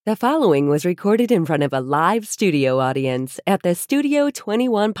The following was recorded in front of a live studio audience at the Studio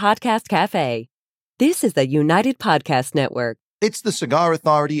 21 Podcast Cafe. This is the United Podcast Network. It's the Cigar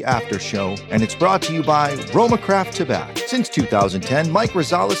Authority After Show, and it's brought to you by Roma Craft Tobacco. Since 2010, Mike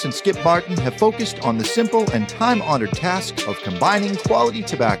Rosales and Skip Martin have focused on the simple and time-honored task of combining quality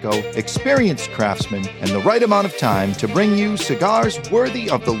tobacco, experienced craftsmen, and the right amount of time to bring you cigars worthy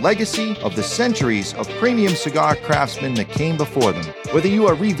of the legacy of the centuries of premium cigar craftsmen that came before them. Whether you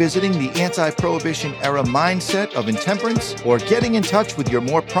are revisiting the anti-prohibition era mindset of intemperance or getting in touch with your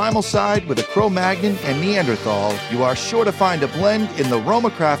more primal side with a Cro-Magnon and Neanderthal, you are sure to find a blend in the Roma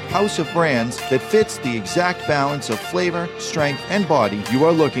Craft house of brands that fits the exact balance of flavor, strength, and body you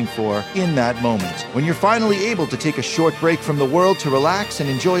are looking for in that moment. When you're finally able to take a short break from the world to relax and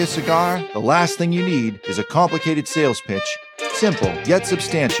enjoy a cigar, the last thing you need is a complicated sales pitch. Simple yet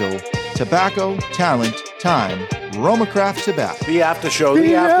substantial. Tobacco, talent, time. Roma Craft Tobacco. The after show.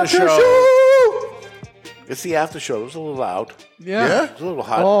 The after show. It's the after show. It was a little loud. Yeah. It was a little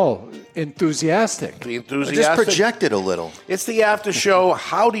hot. Oh, enthusiastic. The I enthusiastic. just projected a little. It's the after show.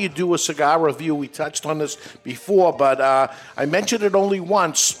 How do you do a cigar review? We touched on this before, but I mentioned it only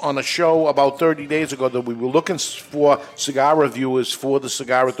once on a show about 30 days ago that we were looking for cigar reviewers for the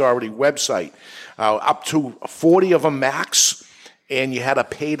Cigar Authority website. Up to 40 of them max, and you had to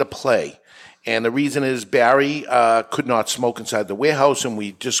pay to play. And the reason is Barry could not smoke inside the warehouse, and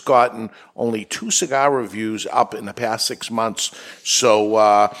we just gotten only 2 cigar reviews up in the past 6 months.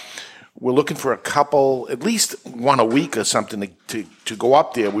 So we're looking for a couple, at least one a week or something to go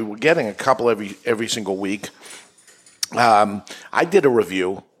up there. We were getting a couple every single week. I did a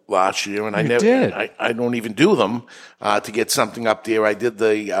review last year, and I don't even do them to get something up there. I did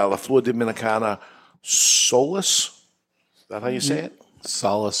the La Flor Dominicana Solus. Is that how you say it?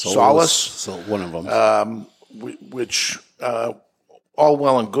 Solace. So one of them. Which all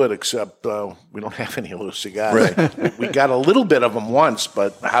well and good, except we don't have any of those cigars. Right. we got a little bit of them once,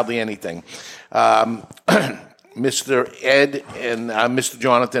 but hardly anything. Mr. Ed and Mr.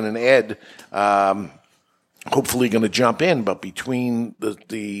 Jonathan and Ed hopefully going to jump in, but between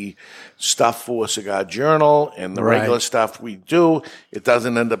the stuff for Cigar Journal and the regular stuff we do, it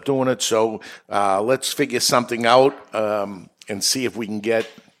doesn't end up doing it. So let's figure something out and see if we can get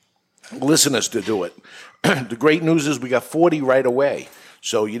listeners to do it. The great news is we got 40 right away.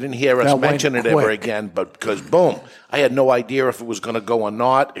 So you didn't hear us mention it ever again, but because, boom, I had no idea if it was going to go or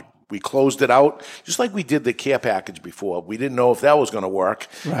not. We closed it out, just like we did the care package before. We didn't know if that was going to work,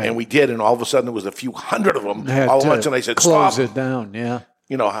 and we did, and all of a sudden there was a few hundred of them. All of a sudden I said, close stop. it down, yeah.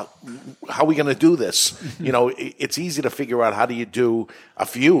 You know, how are we going to do this? You know, it's easy to figure out how do you do a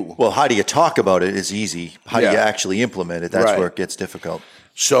few. Well, how do you talk about it is easy. How do you actually implement it? That's where it gets difficult.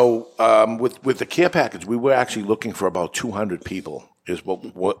 So with the care package, we were actually looking for about 200 people is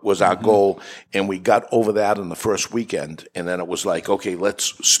what was our goal, and we got over that in the first weekend, and then it was like, okay,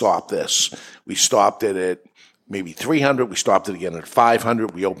 let's stop this. We stopped it at maybe 300. We stopped it again at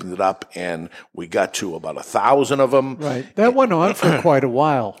 500. We opened it up, and we got to about 1,000 of them. Right. That went on for quite a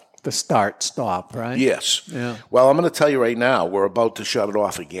while, the stop, right? Yes. Yeah. Well, I'm going to tell you right now, we're about to shut it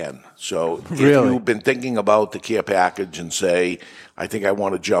off again. So if you've been thinking about the care package and say, I think I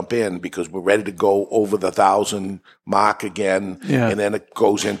want to jump in because we're ready to go over the 1,000 mark again, and then it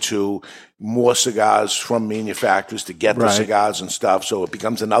goes into more cigars from manufacturers to get the cigars and stuff, so it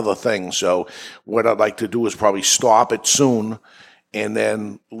becomes another thing. So what I'd like to do is probably stop it soon and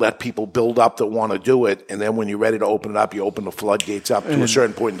then let people build up that want to do it, and then when you're ready to open it up, you open the floodgates up to a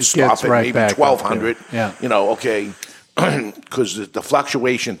certain point and stop it, maybe 1,200. Yeah. You know, okay, because the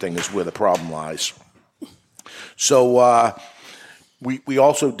fluctuation thing is where the problem lies. So we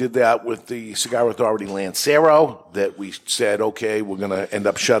also did that with the Cigar Authority Lancero, that we said, okay, we're going to end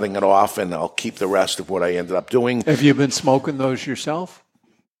up shutting it off, and I'll keep the rest of what I ended up doing. Have you been smoking those yourself?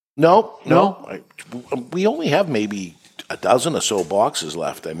 No. We only have maybe a dozen or so boxes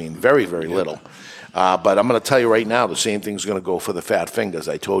left. I mean, very, very little. But I'm going to tell you right now, the same thing's going to go for the Fat Fingers.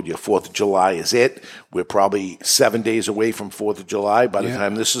 I told you 4th of July is it. We're probably 7 days away from 4th of July by the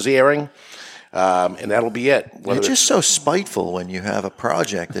time this is airing. And that'll be it. You're just so spiteful when you have a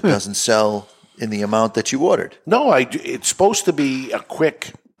project that doesn't sell in the amount that you ordered. No, it's supposed to be a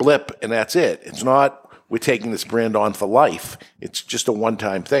quick blip, and that's it. It's not, we're taking this brand on for life. It's just a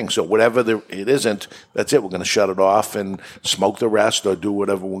one-time thing. So whatever it isn't, that's it. We're going to shut it off and smoke the rest or do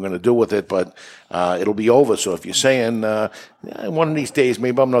whatever we're going to do with it. But it'll be over. So if you're saying one of these days,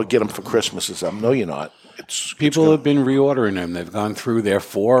 maybe I'm going to get them for Christmas or something. No, you're not. People have been reordering them. They've gone through their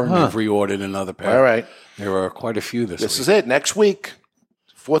 4 and they've reordered another pair. All right. There are quite a few this week. This is it. Next week,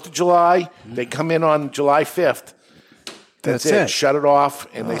 4th of July. They come in on July 5th. That's it. Shut it off,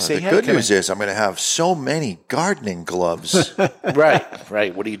 and they say, the good news is I'm going to have so many gardening gloves.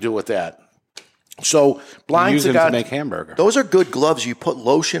 Right. What do you do with that? So blind use them cigar to make hamburger. Those are good gloves. You put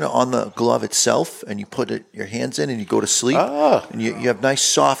lotion on the glove itself, and you put your hands in, and you go to sleep, and you have nice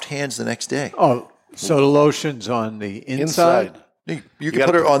soft hands the next day. Oh, so the lotion's on the inside? You can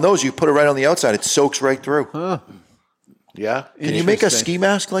put it on those. You put it right on the outside. It soaks right through. Huh. Yeah. Can you make a ski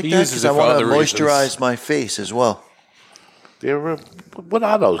mask like that? Because I want to moisturize my face as well. What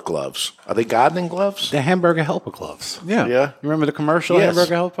are those gloves? Are they gardening gloves? The hamburger helper gloves. Yeah. Yeah. You remember the commercial Yes.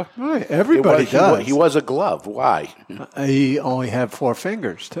 hamburger helper? Right. Everybody does. He was a glove. Why? He only had 4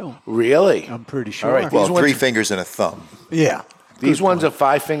 fingers, too. Really? I'm pretty sure. All right. Well, These 3 ones- fingers and a thumb. Yeah. These ones are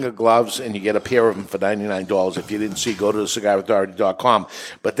 5-finger gloves, and you get a pair of them for $99. If you didn't see, go to thecigarauthority.com.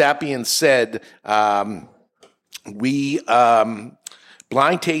 But that being said, blind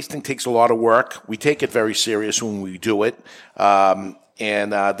tasting takes a lot of work. We take it very serious when we do it.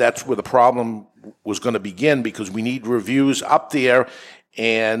 And that's where the problem was going to begin, because we need reviews up there,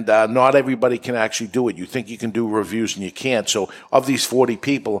 and not everybody can actually do it. You think you can do reviews, and you can't. So of these 40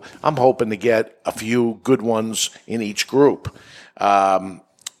 people, I'm hoping to get a few good ones in each group.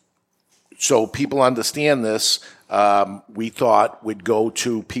 So people understand this. We thought we'd go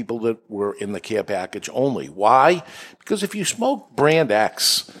to people that were in the care package only. Why? Because if you smoke brand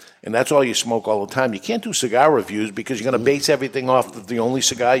X, and that's all you smoke all the time, you can't do cigar reviews, because you're going to base everything off of the only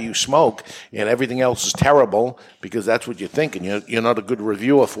cigar you smoke, and everything else is terrible, because that's what you're thinking. You're not a good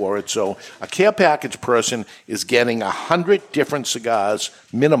reviewer for it. So a care package person is getting 100 different cigars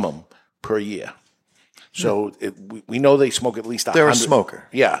minimum per year. So we know they smoke at least 100. They're a smoker.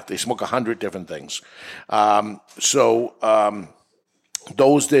 Yeah, they smoke 100 different things.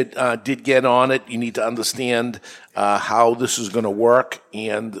 Those that did get on it, you need to understand how this is going to work,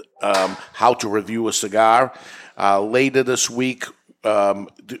 and how to review a cigar. Later this week,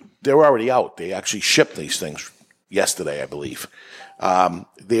 they're already out. They actually shipped these things yesterday, I believe.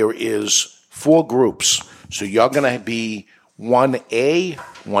 There is 4 groups. So you're going to be 1A,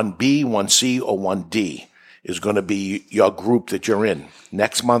 1B, 1C, or 1D is going to be your group that you're in.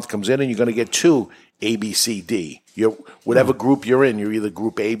 Next month comes in, and you're going to get 2 A, B, C, D. Whatever group you're in, you're either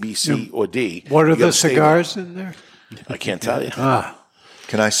group A, B, C, or D. What are the cigars in there? I can't tell you.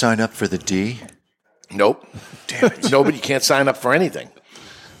 Can I sign up for the D? Nope. Damn it. Nobody can't sign up for anything.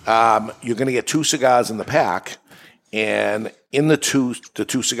 You're going to get 2 cigars in the pack, and in the two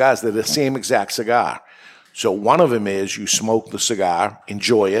cigars, they're the same exact cigar. So one of them is you smoke the cigar,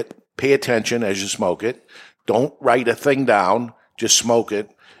 enjoy it, pay attention as you smoke it. Don't write a thing down, just smoke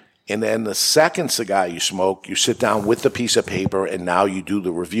it. And then the second cigar you smoke, you sit down with the piece of paper, and now you do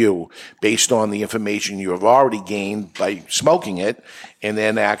the review based on the information you have already gained by smoking it, and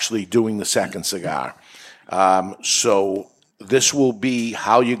then actually doing the second cigar. So this will be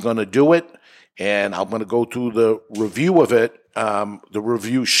how you're going to do it, and I'm going to go through the review of it, the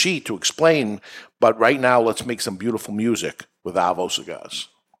review sheet to explain. But right now, let's make some beautiful music with Avo Cigars.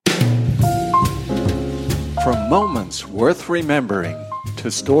 From moments worth remembering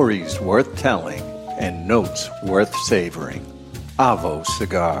to stories worth telling and notes worth savoring. Avo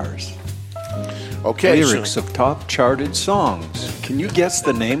Cigars. Okay. Lyrics of top charted songs. Can you guess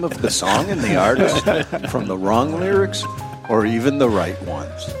the name of the song and the artist from the wrong lyrics or even the right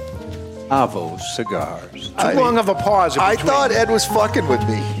ones? Avo Cigars. Too long of a pause in I between. thought Ed was fucking with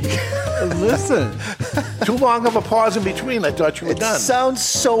me. Listen. Too long of a pause in between. I thought you were It done. sounds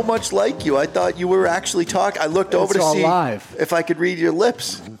so much like you. I thought you were actually talking. I looked over It's to all see live. if I could read your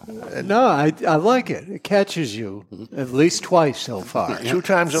lips. No, I like it. It catches you at least twice so far. 2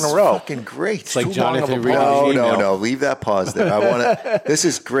 times in a row. Fucking great. It's like Too long of Jonathan a reading pause. his email. No. Leave that pause there. I want to. This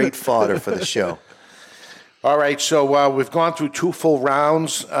is great fodder for the show. All right, so we've gone through 2 full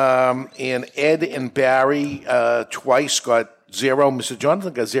rounds, and Ed and Barry twice got 0. Mr.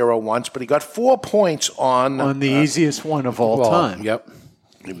 Jonathan got 0 once, but he got 4 points on the easiest one of all time. Yep.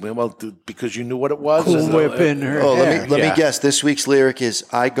 Well, because you knew what it was. Cool Whip in her Oh, hair. let me guess. This week's lyric is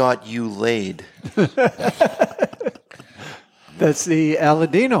 "I got you laid." That's the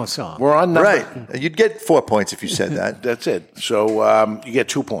Aladino song. We're on number. Right. You'd get 4 points if you said that. That's it. So you get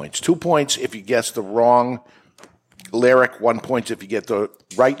 2 points. 2 points if you guess the wrong lyric. 1 point if you get the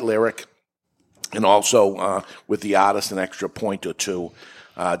right lyric, and also with the artist, an extra point or 2,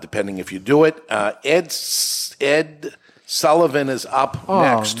 depending if you do it. Ed Sullivan is up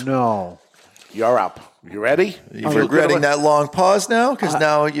next. Oh, no. You're up. You ready? You're regretting that long pause now because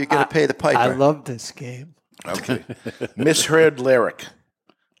now you're going to pay the piper. I love this game. Okay. Misheard lyric.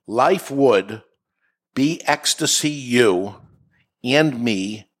 Life would be ecstasy, you and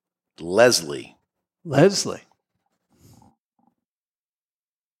me, Leslie. Leslie.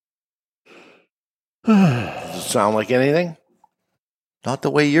 Does it sound like anything? Not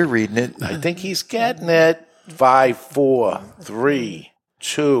the way you're reading it. I think he's getting it. 5, 4, 3,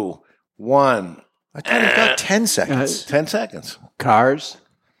 2, 1. I thought it got 10 seconds. 10 seconds. Cars?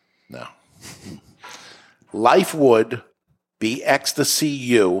 No. Life would be ecstasy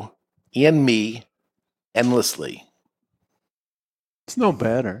you and me endlessly. It's no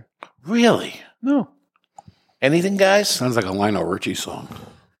better. Really? No. Anything, guys? Sounds like a Lionel Richie song.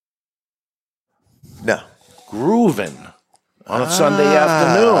 No. Groovin' on a Sunday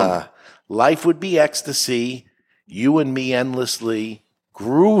afternoon. Life would be ecstasy, you and me endlessly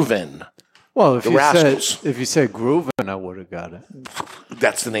groovin'. Well, if The you Rascals. said groovin', I would have got it.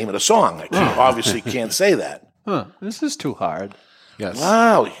 That's the name of the song. Obviously can't say that. Huh? This is too hard. Yes.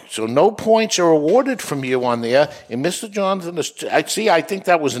 Wow. So no points are awarded from you on there. And Mr. Jonathan, I think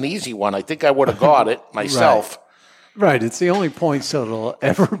that was an easy one. I think I would have got it myself. Right. It's the only points that'll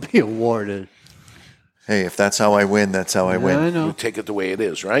ever be awarded. Hey, if that's how I win, that's how I win. I You know. take it the way it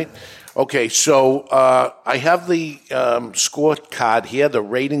is, right? Okay, so I have the scorecard here, the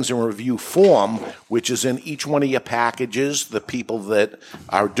ratings and review form, which is in each one of your packages, the people that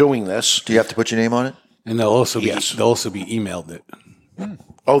are doing this. Do you have to put your name on it? And they'll also be Yes. emailed it.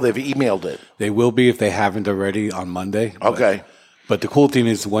 Oh, they've emailed it. They will be if they haven't already on Monday. Okay. But the cool thing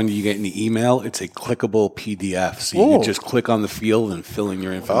is when you get in the email, it's a clickable PDF. So you can just click on the field and fill in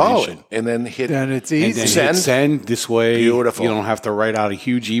your Oh, information. and then hit. Then it's And easy. then Send. hit send. This way, Beautiful. you don't have to write out a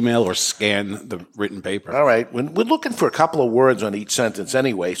huge email or scan the written paper. All right. We're looking for a couple of words on each sentence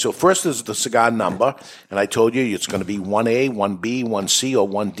anyway. So first is the cigar number. And I told you it's going to be 1A, 1B, 1C, or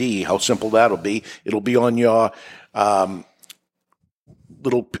 1D. How simple that'll be. It'll be on your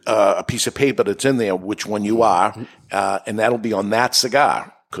little a piece of paper that's in there, which one you are. And that'll be on that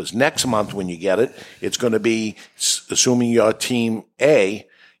cigar. Because next month when you get it, it's going to be, assuming you're team A,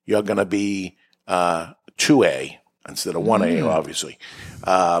 you're going to be 2A instead of 1A, obviously.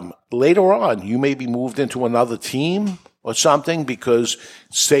 Later on, you may be moved into another team or something because,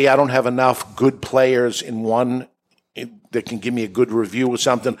 say, I don't have enough good players in one that can give me a good review or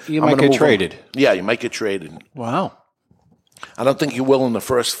something. You I'm might gonna get move on. traded. Yeah, you might get traded. Wow. I don't think you will in the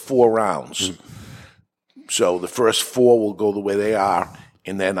first 4 rounds. So the first 4 will go the way they are,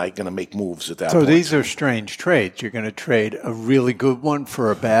 and then I'm going to make moves at that So point. these are strange trades. You're going to trade a really good one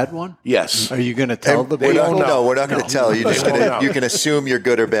for a bad one? Yes. Are you going to tell the they people? don't know. No, we're not going to tell. You're just They won't gonna, know. you can assume you're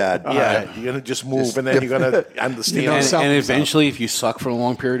good or bad. Yeah, you're going to just move, and then you're going to understand. And eventually, if you suck for a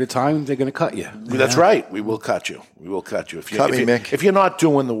long period of time, they're going to cut you. That's right. We will cut you. We will cut you. If Cut me, Mick. If you're not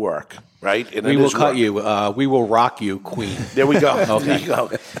doing the work, right? And We it will is cut work. you. We will rock you, Queen. There we go. There you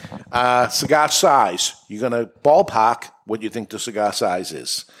go. Cigar size. You're going to ballpark what you think the cigar size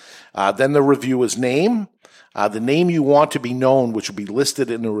is. Then the reviewer's name. The name you want to be known, which will be listed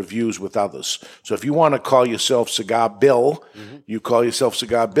in the reviews with others. So if you want to call yourself Cigar Bill, you call yourself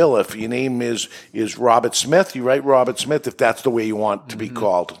Cigar Bill. If your name is Robert Smith, you write Robert Smith if that's the way you want to be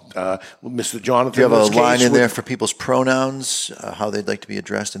called. Mr. Jonathan, Do you have a in this line case, in there for people's pronouns, how they'd like to be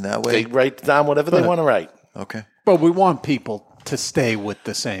addressed in that way? They write down whatever they want to write. Okay. But we want people to stay with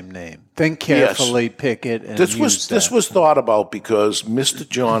the same name. Then carefully pick it and This use was that. thought about because Mr.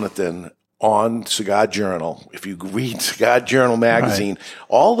 Jonathan on Cigar Journal, if you read Cigar Journal magazine,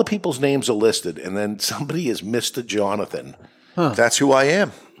 all the people's names are listed, and then somebody is Mr. Jonathan. That's who I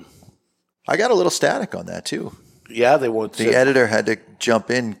am. I got a little static on that, too. Yeah, they won't. The editor had to jump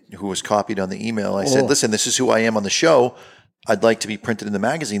in, who was copied on the email. I said, listen, this is who I am on the show. I'd like to be printed in the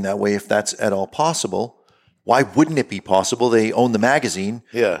magazine that way if that's at all possible. Why wouldn't it be possible? They own the magazine.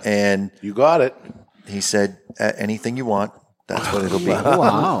 Yeah. And You got it. he said, anything you want, that's what it'll be.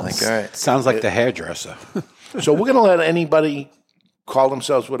 Wow. Like, all right. Sounds like the hairdresser. So we're going to let anybody call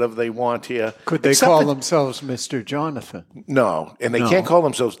themselves whatever they want here. Could they Except call for- themselves Mr. Jonathan? No, and they can't call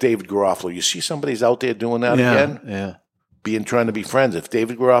themselves David Garofalo. You see somebody's out there doing that Yeah, again? yeah. Trying to be friends. If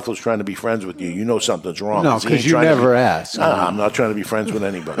David Garofalo's trying to be friends with you, you know something's wrong. No, he because ain't you trying to never be- ask. I'm not trying to be friends with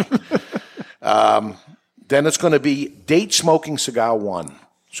anybody. Then it's going to be date smoking cigar 1.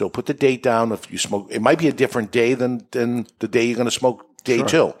 So put the date down if you smoke. It might be a different day than the day you're going to smoke day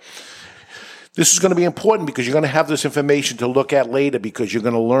 2. This is going to be important because you're going to have this information to look at later because you're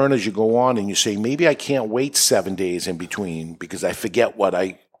going to learn as you go on and you say, maybe I can't wait 7 days in between because I forget what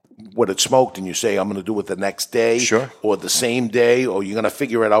it smoked, and you say, I'm going to do it the next day or the same day, or you're going to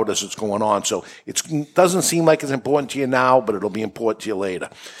figure it out as it's going on. So it doesn't seem like it's important to you now, but it'll be important to you later.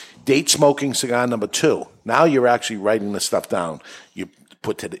 Date smoking cigar number 2. Now you're actually writing this stuff down. You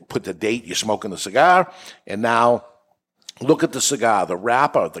put the date you're smoking the cigar, and now look at the cigar, the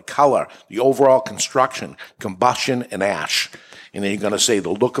wrapper, the color, the overall construction, combustion, and ash. And then you're going to say the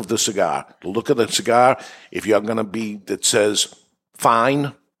look of the cigar. The look of the cigar, if you're going to be, that says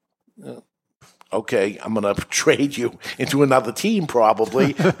fine, okay, I'm going to trade you into another team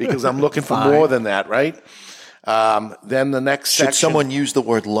probably because I'm looking for more than that, right? Then the next Should section, someone use the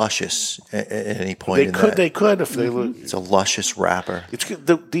word luscious at any point they in could, that? they could if they It's a luscious wrapper. It's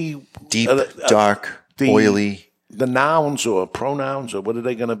the Deep, dark, oily. The nouns or pronouns or what are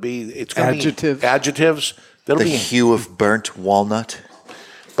they going to be? It's going to Adjectives. be adjectives. That'll The be, hue of burnt walnut.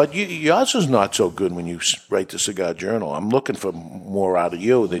 but yours is not so good when you write the Cigar Journal. I'm looking for more out of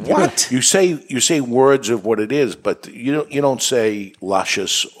you than What? you say words of what it is, but you don't say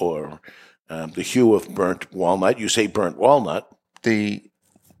luscious or the hue of burnt walnut. You say burnt walnut. The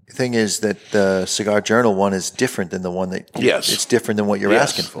thing is that the Cigar Journal one is different than the one that Yes. it's different than what you're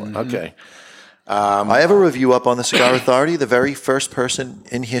Yes. asking for. Okay. I have a review up on the Cigar Authority, the very first person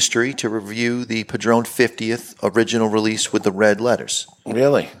in history to review the Padron 50th original release with the red letters.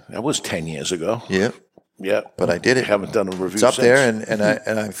 Really? That was 10 years ago. Yeah, Yeah. but I did it. Haven't done a review It's up since. there, and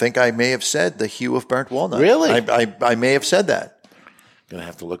I think I may have said the hue of burnt walnut. Really? I may have said that. Going to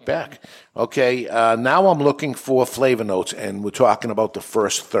have to look back. Okay, now I'm looking for flavor notes, and we're talking about the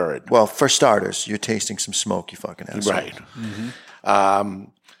first third. Well, for starters, you're tasting some smoke, you fucking asshole. Right.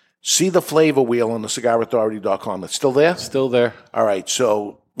 See the flavor wheel on the cigarauthority.com. It's still there? Still there. All right,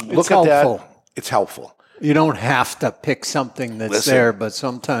 so look It's at helpful. that. It's helpful. You don't have to pick something that's Listen. there, but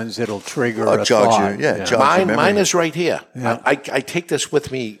sometimes it'll trigger Oh, a jog thought. your- yeah, jog- Mine memory. is right here. Yeah. I take this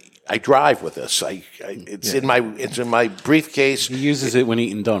with me. I drive with this. It's in my briefcase. He uses it when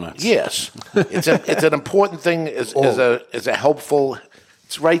eating donuts. Yes, it's an important thing. Is a helpful.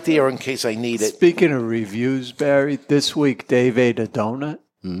 It's right there in case I need it. Speaking of reviews, Barry, this week Dave ate a donut.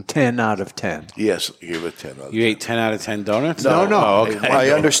 10 out of 10. Yes, give it 10. You ate 10 out of 10 donuts? No. Oh, okay. I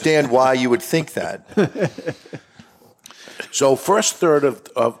understand why you would think that. So first third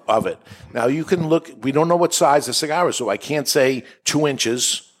of it. Now you can look. We don't know what size the cigar is, so I can't say 2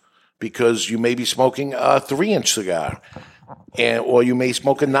 inches because you may be smoking a 3-inch cigar, or you may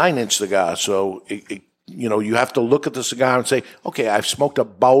smoke a 9-inch cigar. So you have to look at the cigar and say, okay, I've smoked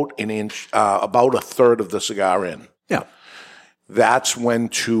about an inch, about a third of the cigar in. Yeah. That's when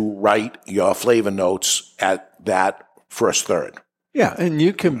to write your flavor notes at that first third. Yeah, and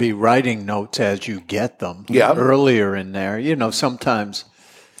you can be writing notes as you get them. Yeah. Earlier in there, sometimes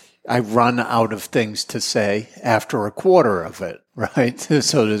I run out of things to say after a quarter of it, right?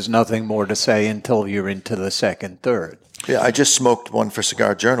 So there's nothing more to say until you're into the second third. Yeah, I just smoked one for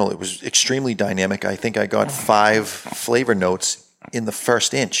Cigar Journal. It was extremely dynamic. I think I got 5 flavor notes in the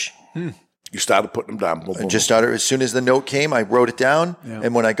first inch. You started putting them down. Boom, I boom, just started, as soon as the note came, I wrote it down. Yeah.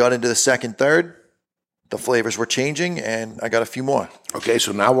 And when I got into the second third, the flavors were changing, and I got a few more. Okay,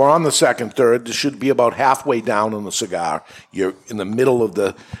 so now we're on the second third. This should be about halfway down in the cigar. You're in the middle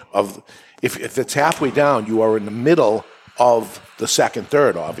if it's halfway down, you are in the middle of the second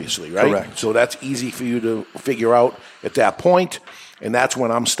third, obviously, right? Correct. So that's easy for you to figure out at that point, and that's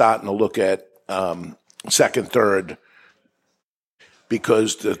when I'm starting to look at second third,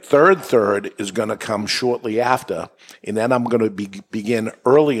 because the third is going to come shortly after, and then I'm going to begin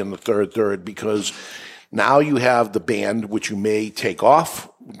early in the third because now you have the band, which you may take off.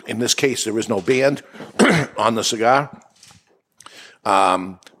 In this case, there is no band on the cigar.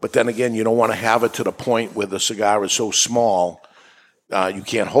 But then again, you don't want to have it to the point where the cigar is so small you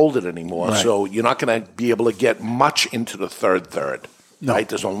can't hold it anymore. Right. So you're not going to be able to get much into the third. No. Right?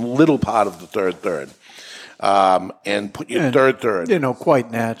 There's a little part of the third. And put your third.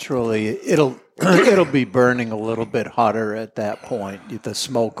 Quite naturally, it'll be burning a little bit hotter at that point. The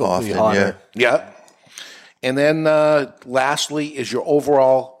smoke will be Often, hotter. Yeah. And then lastly is your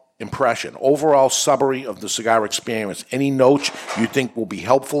overall impression, overall summary of the cigar experience. Any notes you think will be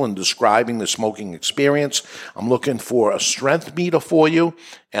helpful in describing the smoking experience. I'm looking for a strength meter for you,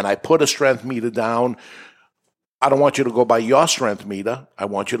 and I put a strength meter down. I don't want you to go by your strength meter. I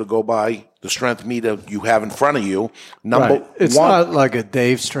want you to go by the strength meter you have in front of you. Number Right. It's one. not like a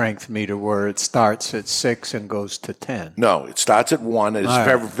Dave strength meter where it starts at 6 and goes to 10. No, it starts at 1. It's All right.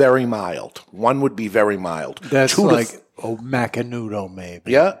 very, very mild. 1 would be very mild. That's 2 like to Macanudo,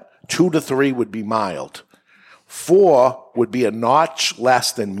 maybe. yeah, 2 to 3 would be mild. 4 would be a notch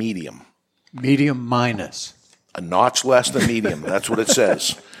less than medium. Medium minus. A notch less than medium. That's what it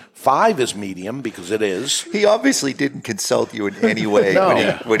says. 5 is medium because it is. He obviously didn't consult you in any way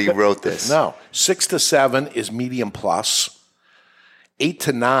when he wrote this. No. 6 to 7 is medium plus. 8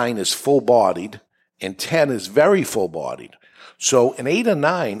 to 9 is full-bodied. And 10 is very full-bodied. So an 8 or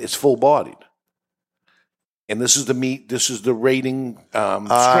 9 is full-bodied. and this is the meat. This is the rating.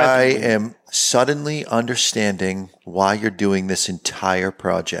 I am suddenly understanding why you're doing this entire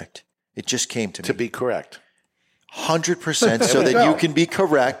project. It just came to me. To be correct. 100% so that you can be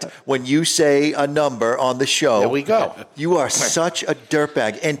correct when you say a number on the show. There we go. You are such a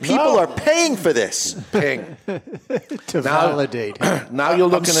dirtbag, and people are paying for this. Ping. To validate him. Now you're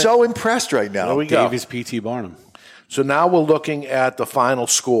looking I'm so impressed right now. There we go. Davies P.T. Barnum. So now we're looking at the final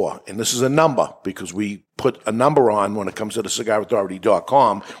score, and this is a number because we put a number on when it comes to the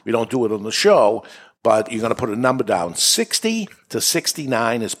cigarauthority.com. We don't do it on the show, but you're going to put a number down. 60 to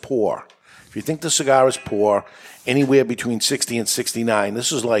 69 is poor. If you think the cigar is poor, anywhere between 60 and 69,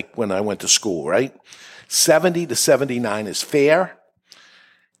 this is like when I went to school, right? 70 to 79 is fair.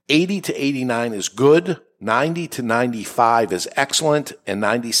 80 to 89 is good. 90 to 95 is excellent. And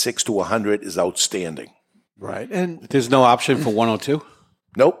 96 to 100 is outstanding. Right. And There's no option for 102?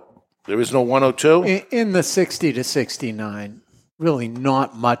 Nope. There is no 102. in the 60 to 69, really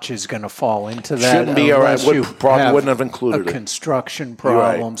not much is going to fall into that. Shouldn't be, or I unless you probably wouldn't have included a it. construction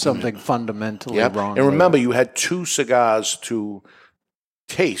problem, something fundamentally Yep. wrong. And remember, with it. you had 2 cigars to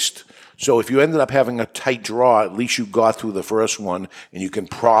taste. So if you ended up having a tight draw, at least you got through the first one and you can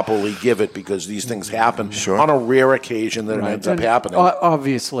properly give it because these things happen on a rare occasion that it ends up And happening.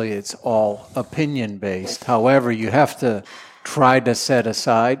 Obviously, it's all opinion based. However, you have to try to set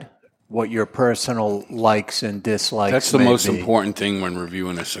aside what your personal likes and dislikes. That's the may most be. important thing when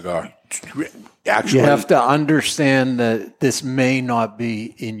reviewing a cigar. Actually, You have to understand that this may not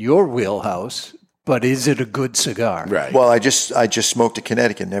be in your wheelhouse, but is it a good cigar? right. Well, I just smoked a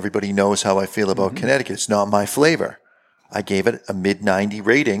Connecticut, and everybody knows how I feel about Connecticut. It's not my flavor. I gave it a mid-90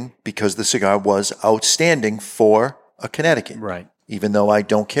 rating because the cigar was outstanding for a Connecticut. Right. Even though I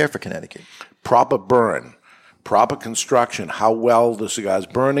don't care for Connecticut. Proper burn, proper construction, how well the cigar is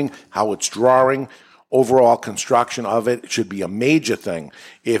burning, how it's drawing, overall construction of it should be a major thing.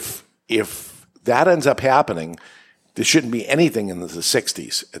 If that ends up happening, there shouldn't be anything in the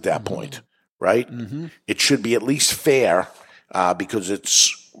 60s at that point, right? It should be at least fair because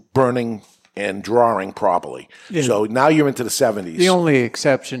it's burning and drawing properly. Yeah. So now you're into the 70s. The only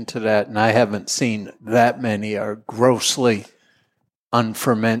exception to that, and I haven't seen that many, are grossly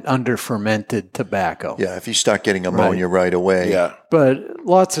under-fermented tobacco. Yeah, if you start getting ammonia right away. Yeah. But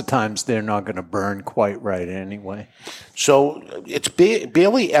lots of times they're not going to burn quite right anyway. So it's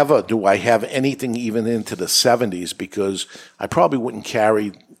barely ever do I have anything even into the 70s because I probably wouldn't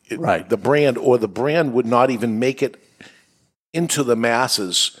carry the brand, or the brand would not even make it into the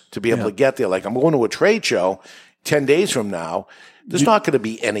masses to be able to get there. Like I'm going to a trade show 10 days from now. There's not going to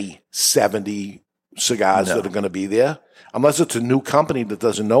be any 70 cigars that are going to be there. Unless it's a new company that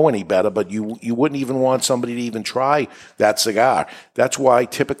doesn't know any better, but you wouldn't even want somebody to even try that cigar. That's why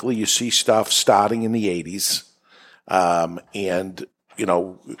typically you see stuff starting in the 80s. And, you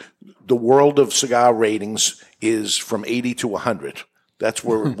know, the world of cigar ratings is from 80 to 100. That's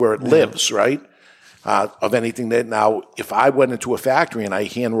where it lives, right? Of anything that now, if I went into a factory and I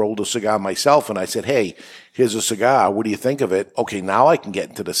hand rolled a cigar myself and I said, hey, here's a cigar, what do you think of it? Okay, now I can get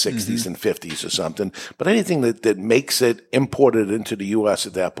into the 60s and 50s or something. But anything that makes it imported into the U.S.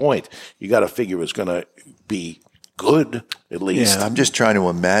 at that point, you got to figure is going to be good, at least. I'm just trying to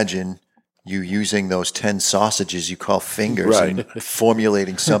imagine you using those 10 sausages you call fingers and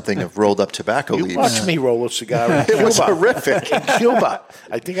formulating something of rolled up tobacco leaves. You watched me roll a cigar in Cuba. It was horrific. In Cuba.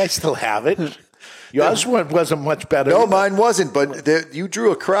 I think I still have it. Yours wasn't much better. No, mine wasn't, but you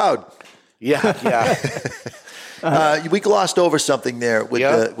drew a crowd. Yeah. We glossed over something there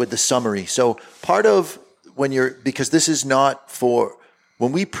with the summary. So part of because this is not for,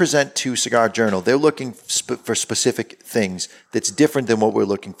 when we present to Cigar Journal, they're looking for specific things that's different than what we're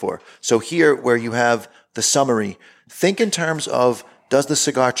looking for. So here, where you have the summary, think in terms of, does the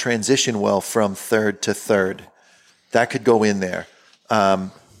cigar transition well from third to third? That could go in there.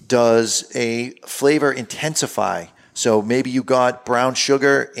 Does a flavor intensify? So maybe you got brown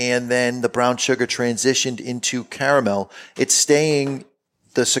sugar and then the brown sugar transitioned into caramel.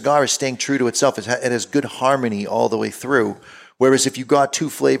 The cigar is staying true to itself. It has good harmony all the way through. Whereas if you got two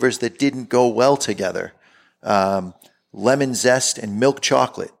flavors that didn't go well together, lemon zest and milk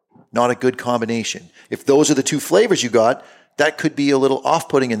chocolate, not a good combination. If those are the two flavors you got, that could be a little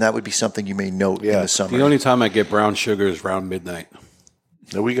off-putting, and that would be something you may note in the summary. The only time I get brown sugar is around midnight.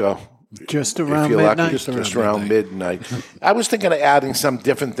 There we go. Just around If you're midnight? lucky, just around midnight. I was thinking of adding some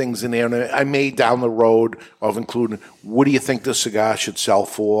different things in there, and I may down the road of including, what do you think the cigar should sell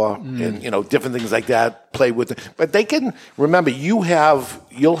for? And, different things like that, play with it. But they can, remember, you'll have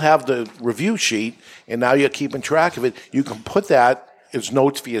the review sheet, and now you're keeping track of it. You can put that as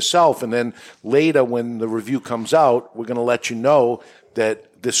notes for yourself. And then later, when the review comes out, we're going to let you know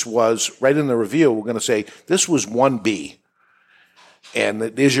that this was, right in the review, we're going to say, this was 1B. And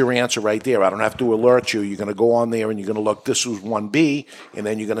there's your answer right there. I don't have to alert you. You're going to go on there and you're going to look, this was 1B. And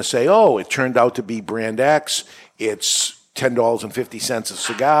then you're going to say, oh, it turned out to be brand X. It's $10.50 a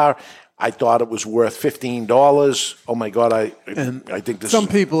cigar. I thought it was worth $15. Oh, my God, I think this Some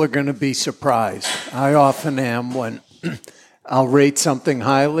people are going to be surprised. I often am when I'll rate something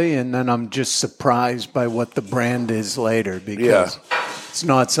highly, and then I'm just surprised by what the brand is later because it's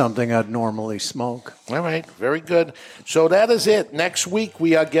not something I'd normally smoke. All right, very good. So that is it. Next week,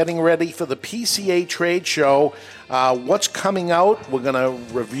 we are getting ready for the PCA trade show. What's coming out? We're going to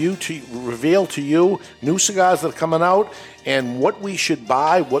reveal to you new cigars that are coming out and what we should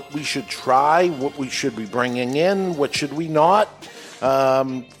buy, what we should try, what we should be bringing in, what should we not.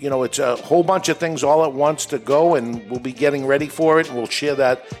 It's a whole bunch of things all at once to go, and we'll be getting ready for it, and we'll share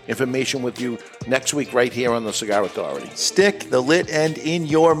that information with you next week right here on the Cigar Authority. Stick the lit end in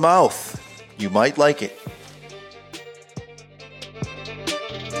your mouth. You might like it.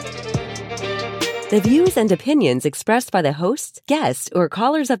 The views and opinions expressed by the hosts, guests, or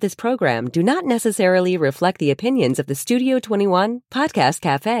callers of this program do not necessarily reflect the opinions of the Studio 21 Podcast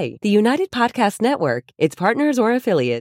Cafe, the United Podcast Network, its partners, or affiliates.